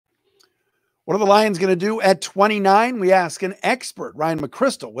What are the Lions going to do at 29? We ask an expert, Ryan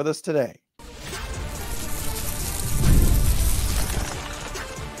McCrystal, with us today.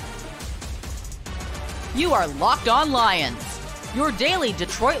 You are Locked On Lions, your daily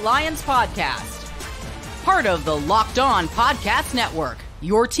Detroit Lions podcast. Part of the Locked On Podcast Network,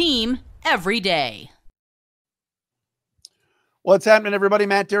 your team every day. What's happening, everybody?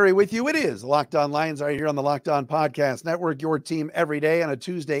 Matt Derry with you. It is Locked On Lions right here on the Locked On Podcast Network, your team every day on a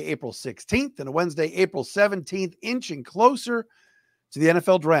Tuesday, April 16th and a Wednesday, April 17th, inching closer to the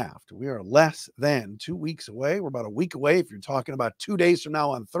NFL draft. We are less than 2 weeks away. We're about a week away. If you're talking about 2 days from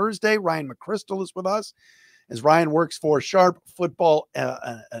now on Thursday, Ryan McCrystal is with us as Ryan works for Sharp Football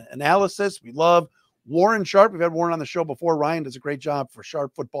Analysis. We love Warren Sharp. We've had Warren on the show before. Ryan does a great job for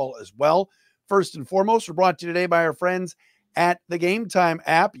Sharp Football as well. First and foremost, we're brought to you today by our friends at the Gametime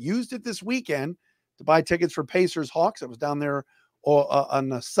app. Used it this weekend to buy tickets for Pacers Hawks. I was down there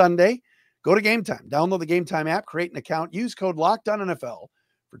on a Sunday. Go to Gametime. Download the Gametime app, create an account, use code LOCKEDONNFL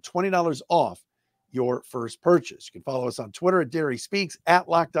for $20 off your first purchase. You can follow us on Twitter at Derry Speaks, at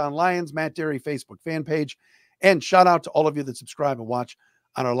Locked On Lions, Matt Derry Facebook fan page. And shout out to all of you that subscribe and watch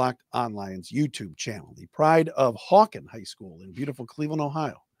on our Locked On Lions YouTube channel. The pride of Hawken High School in beautiful Cleveland,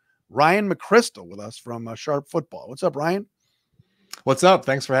 Ohio. Ryan McCrystal with us from Sharp Football. What's up, Ryan? What's up?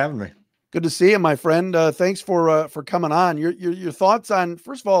 Thanks for having me. Good to see you, my friend. Thanks for coming on. Your thoughts on,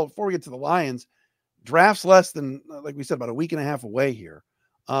 first of all, before we get to the Lions, draft's less than, like we said, about a week and a half away here.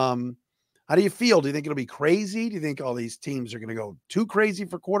 How do you feel? Do you think it'll be crazy? Do you think all these teams are going to go too crazy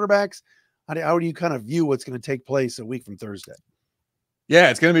for quarterbacks? How do you kind of view what's going to take place a week from Thursday? Yeah,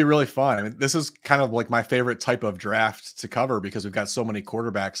 it's going to be really fun. I mean, this is kind of like my favorite type of draft to cover because we've got so many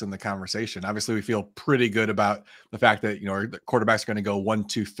quarterbacks in the conversation. Obviously, we feel pretty good about the fact that, the quarterbacks are going to go 1,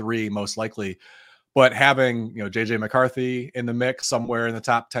 2, 3 most likely. But having, JJ McCarthy in the mix somewhere in the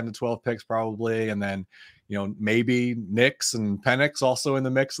top 10 to 12 picks probably, and then, maybe Nix and Penix also in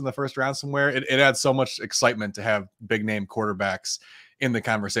the mix in the first round somewhere. It adds so much excitement to have big name quarterbacks in the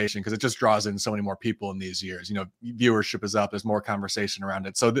conversation because it just draws in so many more people in these years. Viewership is up. There's more conversation around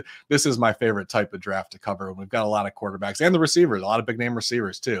it. So this is my favorite type of draft to cover. We've got a lot of quarterbacks and the receivers, a lot of big name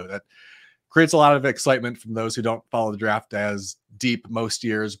receivers too. That creates a lot of excitement from those who don't follow the draft as deep most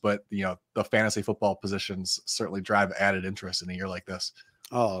years, but the fantasy football positions certainly drive added interest in a year like this.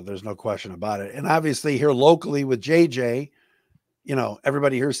 Oh, there's no question about it. And obviously here locally with JJ,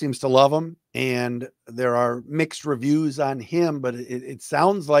 everybody here seems to love him, and there are mixed reviews on him, but it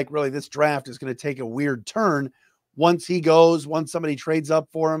sounds like really this draft is going to take a weird turn once somebody trades up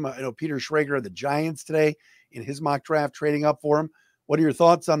for him. I know Peter Schrager of the Giants today in his mock draft trading up for him. What are your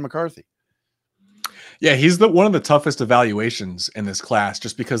thoughts on McCarthy? Yeah, he's one of the toughest evaluations in this class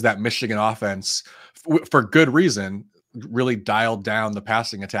just because that Michigan offense, for good reason, really dialed down the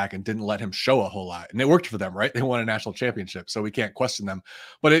passing attack and didn't let him show a whole lot. And it worked for them, right? They won a national championship, so we can't question them.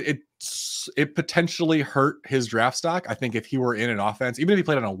 But it potentially hurt his draft stock. I think if he were in an offense, even if he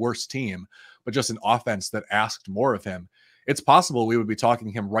played on a worse team, but just an offense that asked more of him, it's possible we would be talking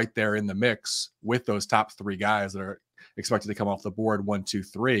him right there in the mix with those top 3 guys that are expected to come off the board 1, 2,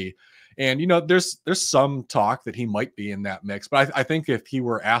 3. And, there's some talk that he might be in that mix. But I think if he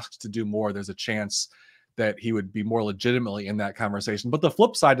were asked to do more, there's a chance that he would be more legitimately in that conversation. But the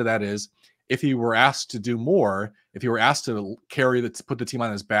flip side to that is if he were asked to do more, if he were asked to put the team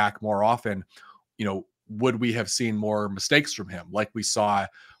on his back more often, would we have seen more mistakes from him? Like we saw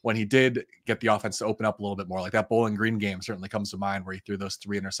when he did get the offense to open up a little bit more, like that Bowling Green game certainly comes to mind where he threw those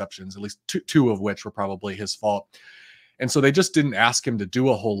 3 interceptions, at least two of which were probably his fault. And so they just didn't ask him to do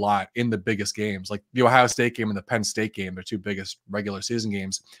a whole lot in the biggest games, like the Ohio State game and the Penn State game, their 2 biggest regular season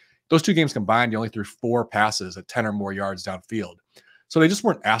games. Those 2 games combined, he only threw 4 passes at 10 or more yards downfield. So they just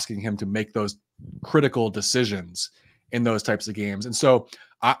weren't asking him to make those critical decisions in those types of games. And so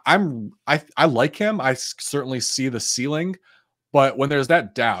I like him. I certainly see the ceiling, but when there's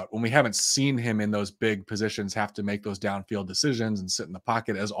that doubt, when we haven't seen him in those big positions have to make those downfield decisions and sit in the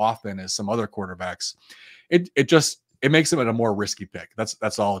pocket as often as some other quarterbacks, it makes him a more risky pick.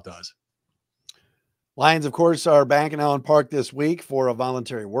 That's all it does. Lions, of course, are back in Allen Park this week for a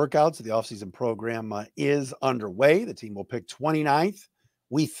voluntary workout. So the offseason program is underway. The team will pick 29th.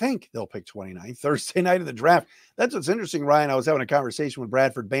 We think they'll pick 29th Thursday night of the draft. That's what's interesting, Ryan. I was having a conversation with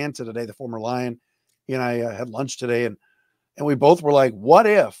Bradford Banta today, the former Lion. He and I had lunch today, and we both were like, what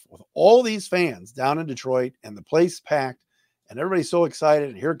if with all these fans down in Detroit and the place packed and everybody's so excited,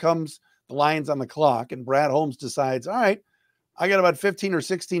 and here comes the Lions on the clock, and Brad Holmes decides, all right, I got about 15 or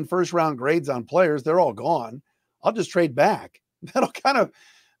 16 first-round grades on players. They're all gone. I'll just trade back. That'll kind of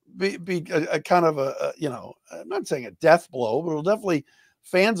be a kind of a I'm not saying a death blow, but it'll definitely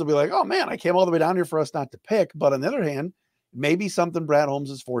fans will be like, oh man, I came all the way down here for us not to pick. But on the other hand, maybe something Brad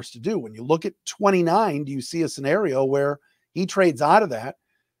Holmes is forced to do. When you look at 29, do you see a scenario where he trades out of that,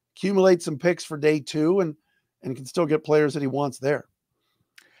 accumulates some picks for day 2, and can still get players that he wants there?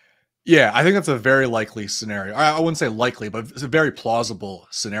 Yeah, I think that's a very likely scenario. I wouldn't say likely, but it's a very plausible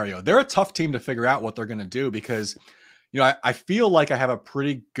scenario. They're a tough team to figure out what they're going to do because, I feel like I have a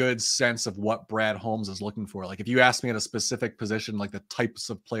pretty good sense of what Brad Holmes is looking for. Like if you ask me at a specific position, like the types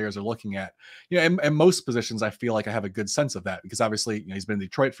of players they're looking at, and most positions, I feel like I have a good sense of that because obviously, he's been in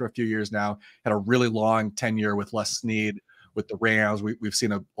Detroit for a few years now, had a really long tenure with Les Snead with the Rams. We've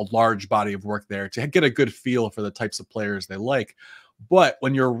seen a large body of work there to get a good feel for the types of players they like. But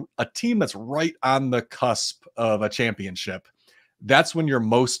when you're a team that's right on the cusp of a championship, that's when you're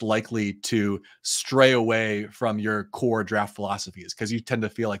most likely to stray away from your core draft philosophies because you tend to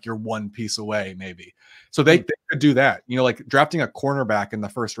feel like you're one piece away, maybe. So they could do that. Like drafting a cornerback in the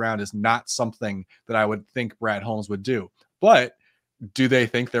first round is not something that I would think Brad Holmes would do. But do they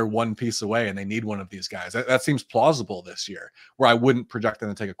think they're one piece away and they need one of these guys? That seems plausible this year, where I wouldn't project them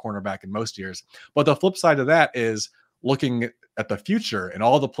to take a cornerback in most years. But the flip side of that is looking at the future and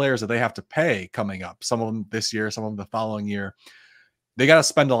all the players that they have to pay coming up, some of them this year, some of them the following year. They got to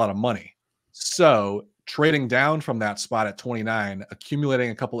spend a lot of money. So trading down from that spot at 29,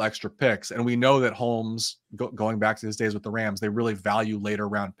 accumulating a couple extra picks. And we know that Holmes, going back to his days with the Rams, they really value later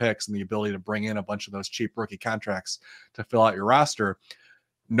round picks and the ability to bring in a bunch of those cheap rookie contracts to fill out your roster.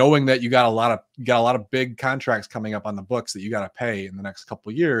 Knowing that you got a lot of big contracts coming up on the books that you got to pay in the next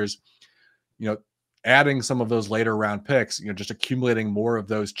couple of years, adding some of those later round picks, just accumulating more of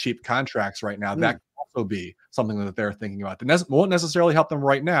those cheap contracts right now, that could also be something that they're thinking about. That won't necessarily help them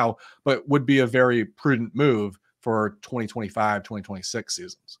right now, but would be a very prudent move for 2025, 2026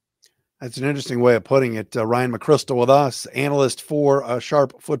 seasons. That's an interesting way of putting it. Ryan McCrystal with us, analyst for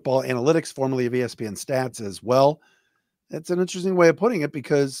Sharp Football Analytics, formerly of ESPN Stats as well. It's an interesting way of putting it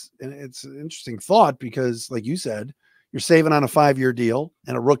because, and it's an interesting thought because, like you said, you're saving on a 5-year deal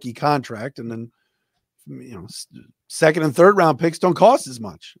and a rookie contract, and then second and third round picks don't cost as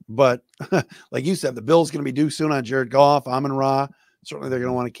much. But like you said, the Bills going to be due soon on Jared Goff, Amon-Ra. Certainly they're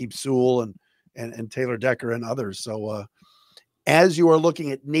going to want to keep Sewell and Taylor Decker and others. So as you are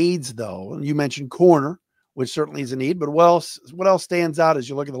looking at needs, though, and you mentioned corner, which certainly is a need, but what else stands out as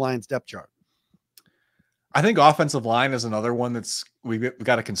you look at the Lions depth chart? I think offensive line is another one that's we've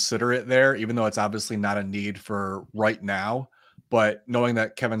got to consider it there, even though it's obviously not a need for right now. But knowing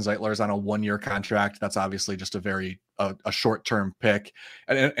that Kevin Zeitler is on a 1-year contract, that's obviously just a short-term pick.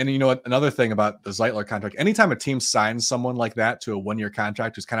 And another thing about the Zeitler contract, anytime a team signs someone like that to a 1-year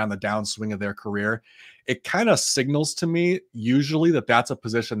contract who's kind of on the downswing of their career, it kind of signals to me usually that that's a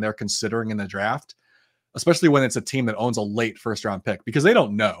position they're considering in the draft, especially when it's a team that owns a late first-round pick, because they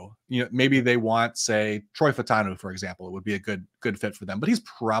don't know. Maybe they want, say, Troy Fautanu, for example. It would be a good fit for them, but he's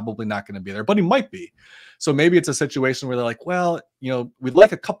probably not going to be there, but he might be. So maybe it's a situation where they're like, well, we'd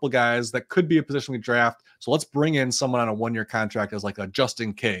like a couple guys that could be a position we draft, so let's bring in someone on a 1-year contract as like a just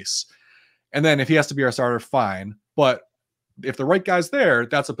in case. And then if he has to be our starter, fine. But if the right guy's there,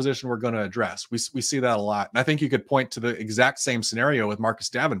 that's a position we're going to address. We see that a lot. And I think you could point to the exact same scenario with Marcus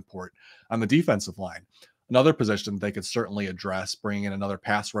Davenport on the defensive line. Another position they could certainly address, bringing in another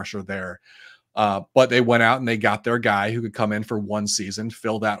pass rusher there. But they went out and they got their guy who could come in for 1 season,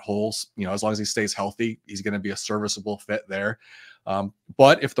 fill that hole. As long as he stays healthy, he's going to be a serviceable fit there.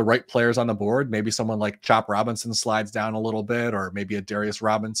 But if the right player's on the board, maybe someone like Chop Robinson slides down a little bit, or maybe a Darius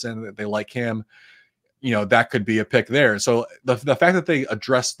Robinson, they like him, that could be a pick there. So the fact that they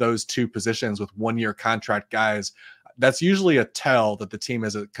address those 2 positions with 1-year contract guys, that's usually a tell that the team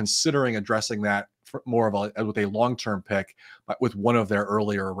is considering addressing that for more of with a long-term pick, but with one of their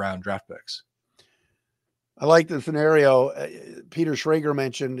earlier round draft picks. I like the scenario. Peter Schrager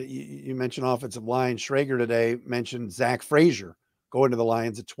mentioned, you mentioned offensive line. Schrager today mentioned Zach Frazier going to the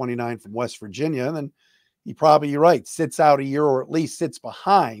Lions at 29 from West Virginia. And then you're right, sits out a year, or at least sits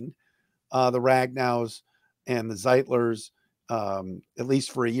behind the Ragnows and the Zeitlers, at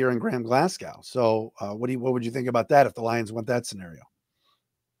least for a year in Graham Glasgow. So what would you think about that if the Lions went that scenario?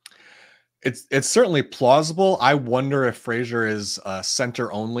 It's certainly plausible. I wonder if Frazier is a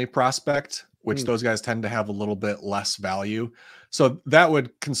center only prospect, which those guys tend to have a little bit less value. So that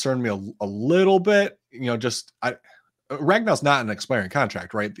would concern me a little bit. Ragnow's not an expiring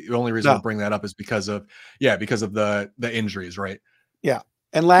contract, right? The only reason I bring that up is because of the injuries, right? Yeah.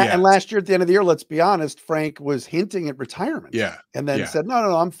 And last year at the end of the year, let's be honest, Frank was hinting at retirement. Yeah. And then said, no,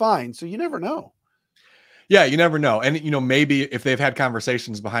 I'm fine. So you never know. Yeah, you never know. And, maybe if they've had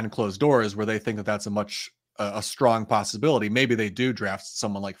conversations behind closed doors where they think that that's a much a strong possibility. Maybe they do draft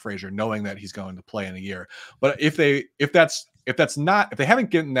someone like Frazier, knowing that he's going to play in a year. But if they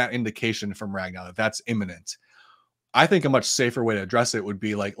haven't gotten that indication from Ragnow that that's imminent, I think a much safer way to address it would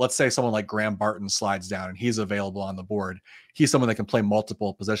be like, let's say someone like Graham Barton slides down and he's available on the board. He's someone that can play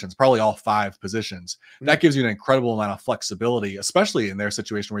multiple positions, probably all 5 positions. That gives you an incredible amount of flexibility, especially in their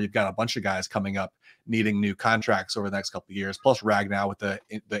situation where you've got a bunch of guys coming up needing new contracts over the next couple of years, plus Ragnow with the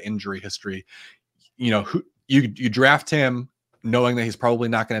injury history. You know, you draft him knowing that he's probably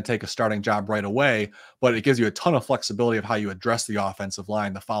not going to take a starting job right away, but it gives you a ton of flexibility of how you address the offensive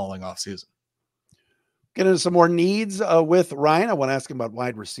line the following offseason. Get into some more needs with Ryan. I want to ask him about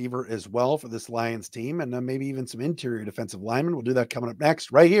wide receiver as well for this Lions team, and maybe even some interior defensive linemen. We'll do that coming up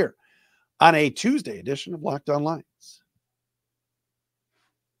next right here on a Tuesday edition of Locked On Lions.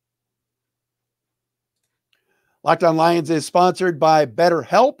 Locked On Lions is sponsored by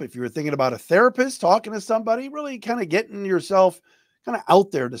BetterHelp. If you were thinking about a therapist, talking to somebody, really kind of getting yourself kind of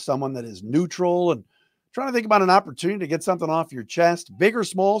out there to someone that is neutral and trying to think about an opportunity to get something off your chest, big or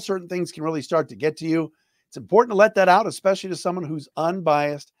small, certain things can really start to get to you. It's important to let that out, especially to someone who's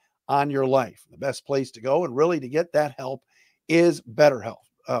unbiased on your life. The best place to go and really to get that help is BetterHelp.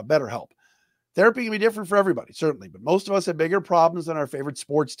 BetterHelp. Therapy can be different for everybody, certainly, but most of us have bigger problems than our favorite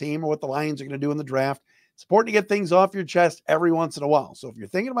sports team or what the Lions are going to do in the draft. It's important to get things off your chest every once in a while. So if you're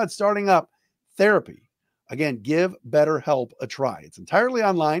thinking about starting up therapy, again, give BetterHelp a try. It's entirely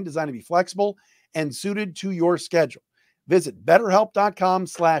online, designed to be flexible and suited to your schedule. Visit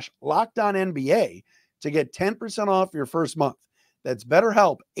BetterHelp.com/LockedOnNBA to get 10% off your first month. That's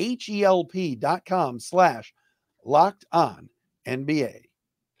BetterHelp, HELP.com/LockedOnNBA.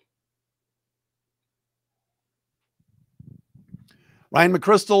 Ryan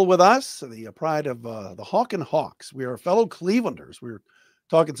McCrystal with us, the pride of the Hawk and Hawks. We are fellow Clevelanders. We were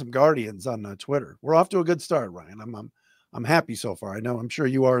talking some Guardians on Twitter. We're off to a good start, Ryan. I'm happy so far. I know. I'm sure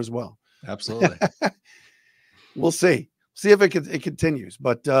you are as well. Absolutely. We'll see. See if it continues.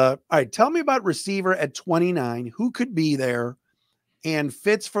 But all right, tell me about receiver at 29. Who could be there and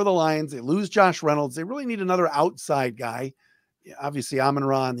fits for the Lions? They lose Josh Reynolds. They really need another outside guy. Yeah, obviously,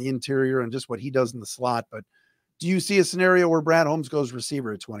 Amon-Ra on the interior and just what he does in the slot. But do you see a scenario where Brad Holmes goes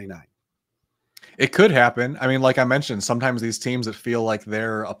receiver at 29? It could happen. I mean, like I mentioned, sometimes these teams that feel like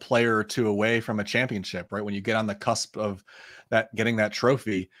they're a player or two away from a championship, right? When you get on the cusp of that, getting that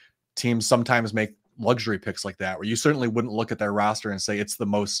trophy, teams sometimes make luxury picks like that, where you certainly wouldn't look at their roster and say it's the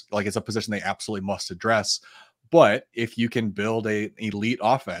most, like it's a position they absolutely must address. But if you can build a elite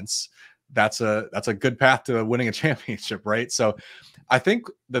offense, that's a good path to winning a championship, right? So I think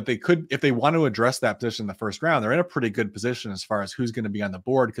that they could, if they want to address that position in the first round, they're in a pretty good position as far as who's going to be on the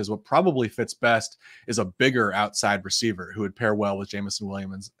board, because what probably fits best is a bigger outside receiver who would pair well with Jameson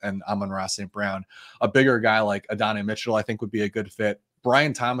Williams and Amon-Ra St. Brown. A bigger guy like Adonai Mitchell, I think, would be a good fit.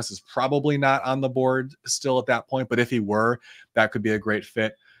 Brian Thomas is probably not on the board still at that point, but if he were, that could be a great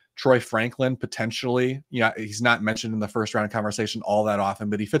fit. Troy Franklin, potentially, he's not mentioned in the first round conversation all that often,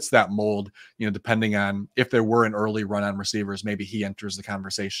 but he fits that mold, depending on if there were an early run on receivers, maybe he enters the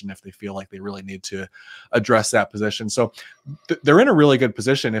conversation if they feel like they really need to address that position. So they're in a really good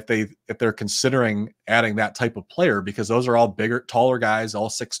position if they're considering adding that type of player, because those are all bigger, taller guys, all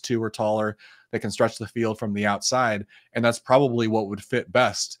 6'2" or taller, that can stretch the field from the outside. And that's probably what would fit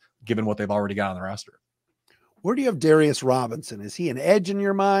best given what they've already got on the roster. Where do you have Darius Robinson? Is he an edge in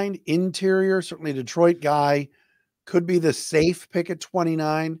your mind? Interior, certainly a Detroit guy, could be the safe pick at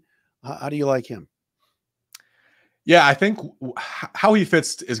 29. How do you like him? Yeah, I think how he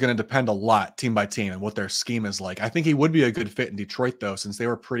fits is going to depend a lot team by team and what their scheme is like. I think he would be a good fit in Detroit, though, since they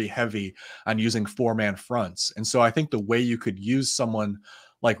were pretty heavy on using 4-man fronts. And so I think the way you could use someone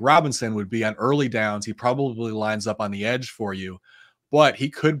like Robinson would be on early downs. He probably lines up on the edge for you, but he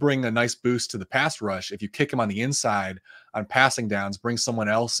could bring a nice boost to the pass rush if you kick him on the inside on passing downs, bring someone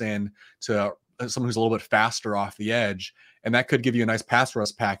else in to someone who's a little bit faster off the edge. And that could give you a nice pass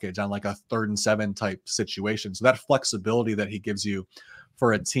rush package on like a 3rd and 7 type situation. So that flexibility that he gives you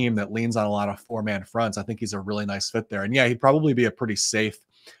for a team that leans on a lot of 4-man fronts, I think he's a really nice fit there. And yeah, he'd probably be a pretty safe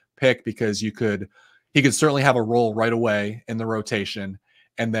pick, because he could certainly have a role right away in the rotation.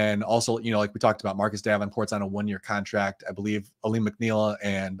 And then also, like we talked about, Marcus Davenport's on a 1-year contract. I believe Aleem McNeil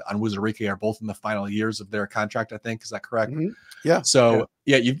and Onwuzurike are both in the final years of their contract, I think. Is that correct? Mm-hmm. Yeah. So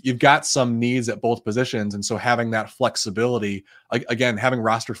yeah, you've got some needs at both positions. And so having that flexibility, again, having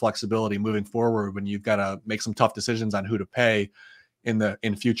roster flexibility moving forward when you've got to make some tough decisions on who to pay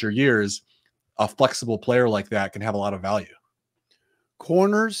in future years, a flexible player like that can have a lot of value.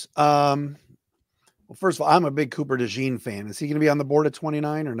 Corners. Well, first of all, I'm a big Cooper DeJean fan. Is he going to be on the board at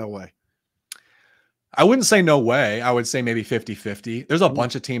 29 or no way? I wouldn't say no way. I would say maybe 50-50. There's a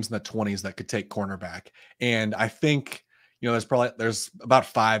bunch of teams in the 20s that could take cornerback. And I think, there's about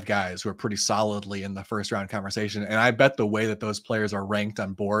 5 guys who are pretty solidly in the first round conversation. And I bet the way that those players are ranked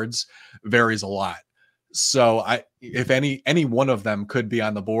on boards varies a lot. So if any one of them could be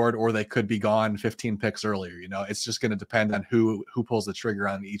on the board, or they could be gone 15 picks earlier, it's just going to depend on who pulls the trigger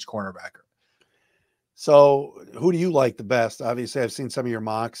on each cornerbacker. So who do you like the best? Obviously, I've seen some of your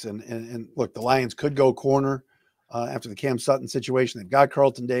mocks, and look, the Lions could go corner after the Cam Sutton situation. They've got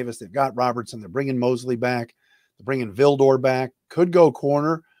Carlton Davis. They've got Robertson. They're bringing Mosley back. They're bringing Vildor back. Could go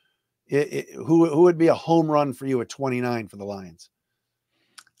corner. Who would be a home run for you at 29 for the Lions?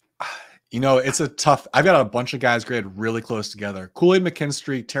 It's a tough. I've got a bunch of guys graded really close together. Kool-Aid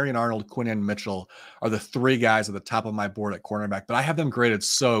McKinstry, Terrion Arnold, Quinion Mitchell are the 3 guys at the top of my board at cornerback, but I have them graded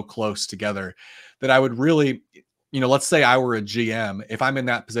so close together that I would really, let's say I were a GM. If I'm in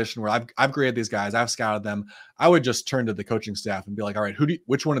that position where I've graded these guys, I've scouted them, I would just turn to the coaching staff and be like, all right,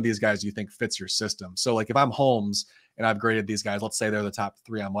 which one of these guys do you think fits your system? So like if I'm Holmes and I've graded these guys, let's say they're the top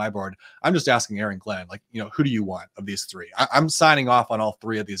 3 on my board, I'm just asking Aaron Glenn, like, who do you want of these 3? I'm signing off on all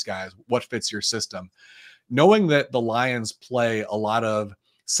 3 of these guys. What fits your system? Knowing that the Lions play a lot of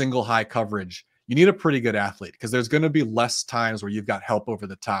single high coverage, you need a pretty good athlete, because there's going to be less times where you've got help over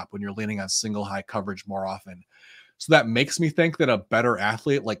the top when you're leaning on single high coverage more often. So that makes me think that a better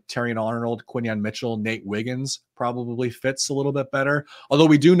athlete like Terrion Arnold, Quinion Mitchell, Nate Wiggins probably fits a little bit better. Although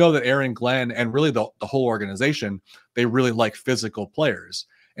we do know that Aaron Glenn and really the whole organization, they really like physical players.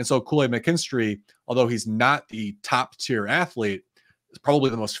 And so Kool-Aid McKinstry, although he's not the top tier athlete, is probably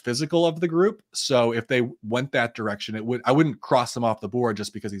the most physical of the group. So if they went that direction, I wouldn't cross him off the board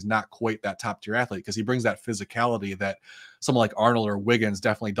just because he's not quite that top tier athlete, because he brings that physicality that someone like Arnold or Wiggins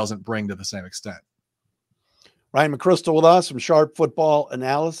definitely doesn't bring to the same extent. Ryan McCrystal with us from Sharp Football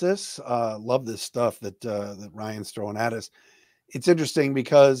Analysis. Love this stuff that Ryan's throwing at us. It's interesting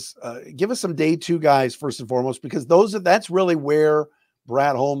because give us some day 2 guys first and foremost, because that's really where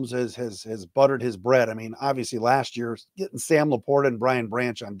Brad Holmes has buttered his bread. I mean, obviously last year getting Sam Laporta and Brian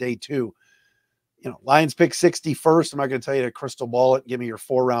Branch on day 2. Lions pick 61st. I'm not going to tell you to crystal ball it and give me your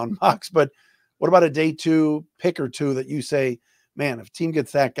 4-round mocks, but what about a day 2 pick or 2 that you say, man, if a team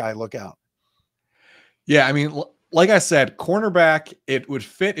gets that guy, look out? Yeah, I mean, like I said, cornerback, it would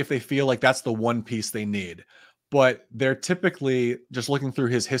fit if they feel like that's the one piece they need. But they're typically, just looking through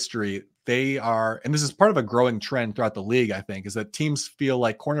his history, they are, and this is part of a growing trend throughout the league, I think, is that teams feel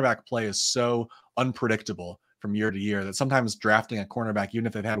like cornerback play is so unpredictable from year to year that sometimes drafting a cornerback, even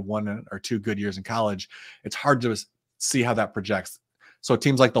if they've had 1 or 2 good years in college, it's hard to see how that projects. So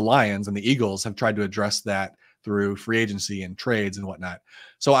teams like the Lions and the Eagles have tried to address that through free agency and trades and whatnot.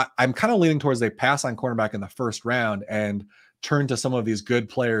 So I'm kind of leaning towards they pass on cornerback in the first round and turn to some of these good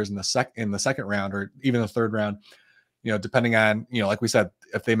players in the second round, or even the third round, depending on, like we said,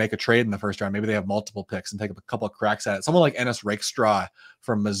 if they make a trade in the first round, maybe they have multiple picks and take a couple of cracks at it. Someone like Ennis Rakestraw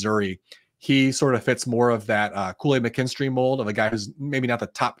from Missouri, he sort of fits more of that Kool-Aid McKinstry mold of a guy who's maybe not the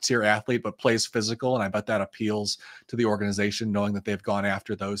top tier athlete, but plays physical. And I bet that appeals to the organization, knowing that they've gone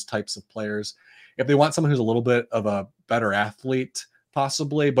after those types of players. If they want someone who's a little bit of a better athlete,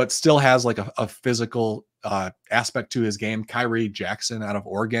 possibly, but still has like a physical aspect to his game, Kyrie Jackson out of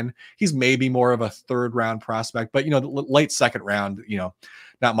Oregon, he's maybe more of a 3rd round prospect, but the late 2nd round,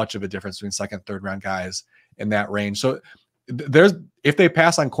 not much of a difference between 2nd, 3rd round guys in that range. So if they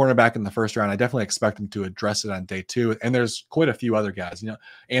pass on cornerback in the first round, I definitely expect them to address it on day 2. And there's quite a few other guys,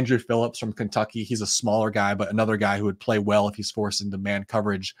 Andrew Phillips from Kentucky, he's a smaller guy, but another guy who would play well if he's forced into man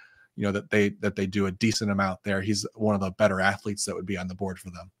coverage, that they do a decent amount there. He's one of the better athletes that would be on the board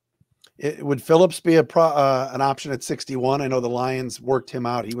for them. Would Phillips be an option at 61? I know the Lions worked him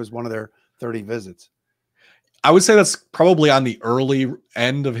out. He was one of their 30 visits. I would say that's probably on the early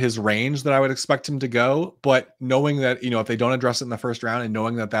end of his range that I would expect him to go. But knowing that, if they don't address it in the first round, and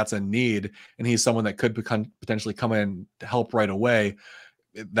knowing that that's a need and he's someone that could potentially come in to help right away,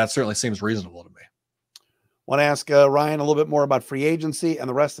 that certainly seems reasonable to me. Want to ask Ryan a little bit more about free agency and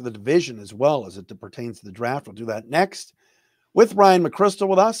the rest of the division as well as it pertains to the draft. We'll do that next with Ryan McCrystal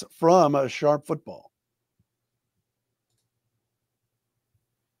with us from Sharp Football.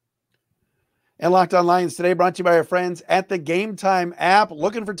 And Locked On Lions today brought to you by our friends at the Gametime app.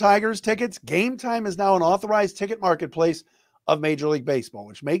 Looking for Tigers tickets? Gametime is now an authorized ticket marketplace of Major League Baseball,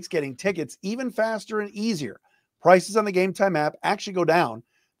 which makes getting tickets even faster and easier. Prices on the Gametime app actually go down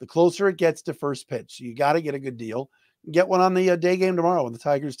the closer it gets to first pitch. So you got to get a good deal. Get one on the day game tomorrow when the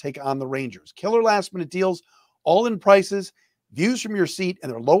Tigers take on the Rangers. Killer last-minute deals, all-in prices, views from your seat,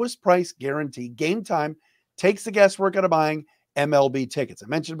 and their lowest price guarantee. Gametime takes the guesswork out of buying MLB tickets. I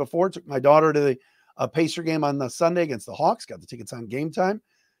mentioned before, took my daughter to the Pacer game on the Sunday against the Hawks. Got the tickets on Gametime.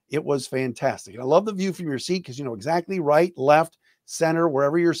 It was fantastic. And I love the view from your seat because you know exactly right, left, center,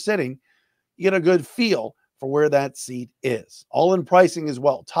 wherever you're sitting, you get a good feel for where that seat is. All in pricing as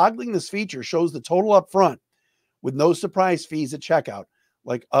well. Toggling this feature shows the total up front with no surprise fees at checkout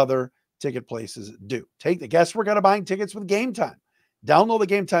like other ticket places do. Take the guesswork out of buying tickets with Gametime. Download the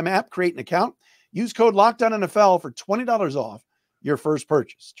Gametime app, create an account, use code LOCKEDONNFL for $20 off your first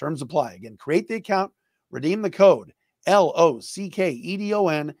purchase. Terms apply. Again, create the account, redeem the code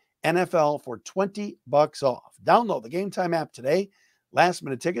LOCKEDON NFL for $20 off. Download the Gametime app today. Last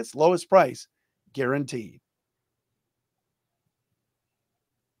minute tickets, lowest price, guaranteed.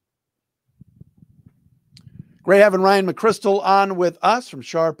 Great having Ryan McCrystal on with us from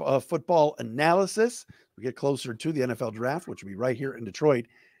Sharp Football Analysis. We get closer to the NFL draft, which will be right here in Detroit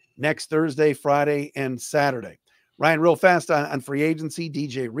next Thursday, Friday, and Saturday. Ryan, real fast on free agency,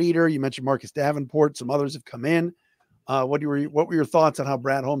 DJ Reader. You mentioned Marcus Davenport. Some others have come in. What were your thoughts on how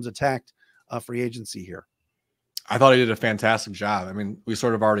Brad Holmes attacked free agency here? I thought he did a fantastic job. I mean, we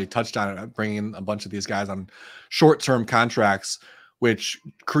sort of already touched on it, bringing a bunch of these guys on short-term contracts, which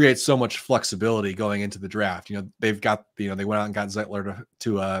creates so much flexibility going into the draft. You know, they've got, they went out and got Zeitler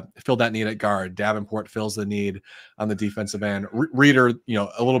to fill that need at guard. Davenport fills the need on the defensive end. Reader,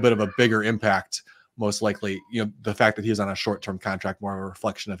 a little bit of a bigger impact, most likely. The fact that he's on a short-term contract, more of a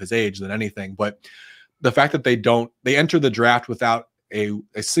reflection of his age than anything. But the fact that they enter the draft without a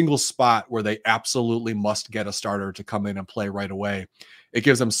single spot where they absolutely must get a starter to come in and play right away, it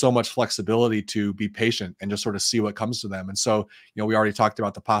gives them so much flexibility to be patient and just sort of see what comes to them. And so, we already talked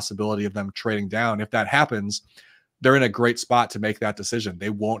about the possibility of them trading down. If that happens, they're in a great spot to make that decision. They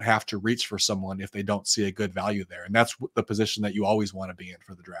won't have to reach for someone if they don't see a good value there. And that's the position that you always want to be in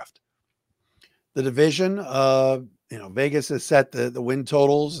for the draft. The division, Vegas has set the win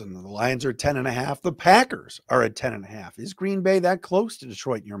totals, and the Lions are 10.5. The Packers are at 10.5. Is Green Bay that close to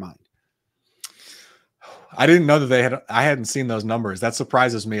Detroit in your mind? I didn't know that I hadn't seen those numbers. That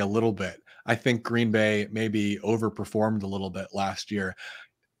surprises me a little bit. I think Green Bay maybe overperformed a little bit last year.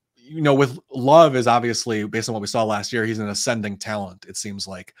 With Love is obviously, based on what we saw last year, he's an ascending talent, it seems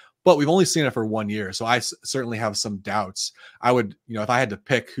like. But we've only seen it for 1 year, so I certainly have some doubts. I would, if I had to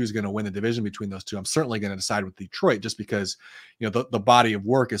pick who's going to win the division between those two, I'm certainly going to decide with Detroit, just because, the body of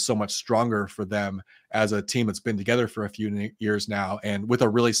work is so much stronger for them as a team that's been together for a few years now, and with a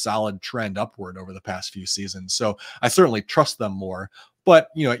really solid trend upward over the past few seasons. So I certainly trust them more. But,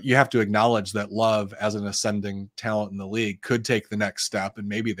 you have to acknowledge that Love, as an ascending talent in the league, could take the next step, and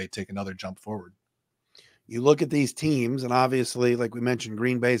maybe they take another jump forward. You look at these teams, and obviously, like we mentioned,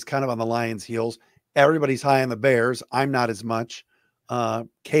 Green Bay's kind of on the Lions' heels. Everybody's high on the Bears. I'm not as much.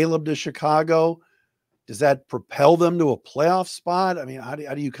 Caleb to Chicago, does that propel them to a playoff spot? I mean, how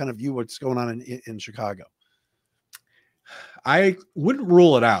do you kind of view what's going on in Chicago? I wouldn't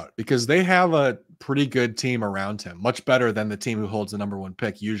rule it out, because they have a pretty good team around him, much better than the team who holds the number one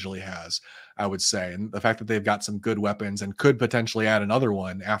pick usually has, I would say. And the fact that they've got some good weapons and could potentially add another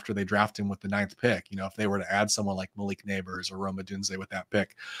one after they draft him with the 9th pick, if they were to add someone like Malik Neighbors or Roma Dunze with that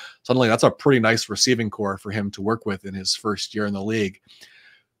pick, suddenly that's a pretty nice receiving core for him to work with in his first year in the league.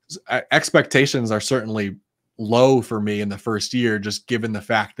 Expectations are certainly low for me in the first year, just given the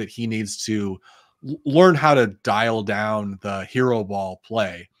fact that he needs to learn how to dial down the hero ball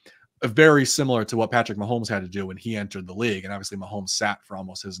play, very similar to what Patrick Mahomes had to do when he entered the league. And obviously Mahomes sat for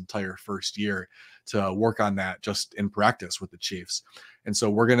almost his entire first year to work on that just in practice with the Chiefs. And so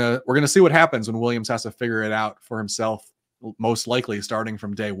we're going to see what happens when Williams has to figure it out for himself, most likely starting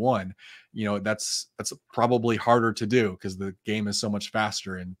from day one. That's probably harder to do because the game is so much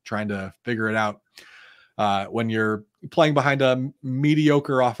faster, and trying to figure it out when you're playing behind a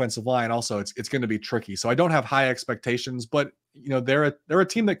mediocre offensive line, also it's going to be tricky. So I don't have high expectations, but they're a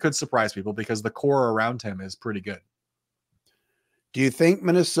team that could surprise people because the core around him is pretty good. Do you think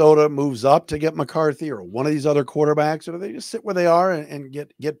Minnesota moves up to get McCarthy or one of these other quarterbacks, or do they just sit where they are and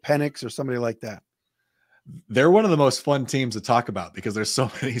get Penix or somebody like that? They're one of the most fun teams to talk about because there's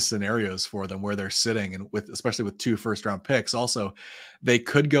so many scenarios for them where they're sitting, and especially with 2 first-round picks. Also, they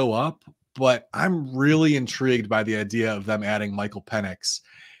could go up, but I'm really intrigued by the idea of them adding Michael Penix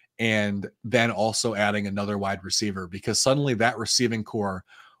and then also adding another wide receiver, because suddenly that receiving core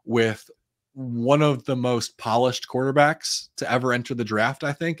with one of the most polished quarterbacks to ever enter the draft,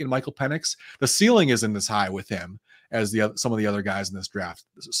 I think, in Michael Penix, the ceiling isn't as high with him as some of the other guys in this draft,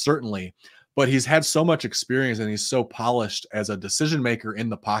 certainly. But he's had so much experience and he's so polished as a decision maker in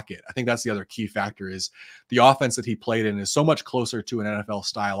the pocket. I think that's the other key factor, is the offense that he played in is so much closer to an NFL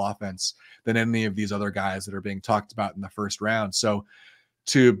style offense than any of these other guys that are being talked about in the first round. So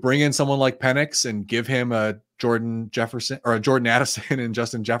to bring in someone like Penix and give him a Jordan Jefferson or a Jordan Addison and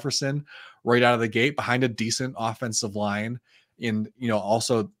Justin Jefferson right out of the gate behind a decent offensive line. In,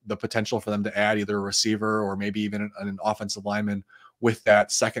 also the potential for them to add either a receiver or maybe even an offensive lineman with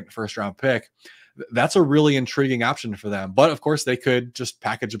that second first-round pick. That's a really intriguing option for them. But of course, they could just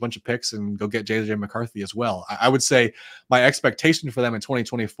package a bunch of picks and go get JJ McCarthy as well. I would say my expectation for them in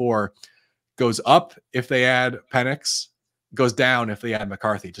 2024 goes up if they add Penix, goes down if they add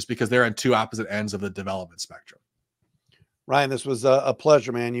McCarthy, just because they're on two opposite ends of the development spectrum. Ryan, this was a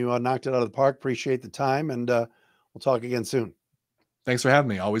pleasure, man. You knocked it out of the park. Appreciate the time, and we'll talk again soon. Thanks for having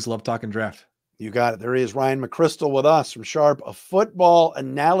me. Always love talking draft. You got it. There he is, Ryan McCrystal with us from Sharp, a football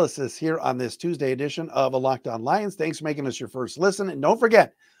analysis here on this Tuesday edition of a Locked On Lions. Thanks for making us your first listen. And don't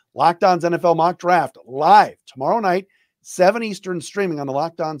forget, Locked On's NFL Mock Draft live tomorrow night, 7 Eastern, streaming on the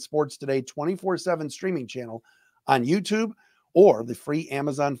Locked On Sports Today 24/7 streaming channel on YouTube or the free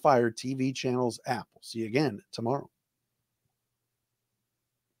Amazon Fire TV channels app. We'll see you again tomorrow.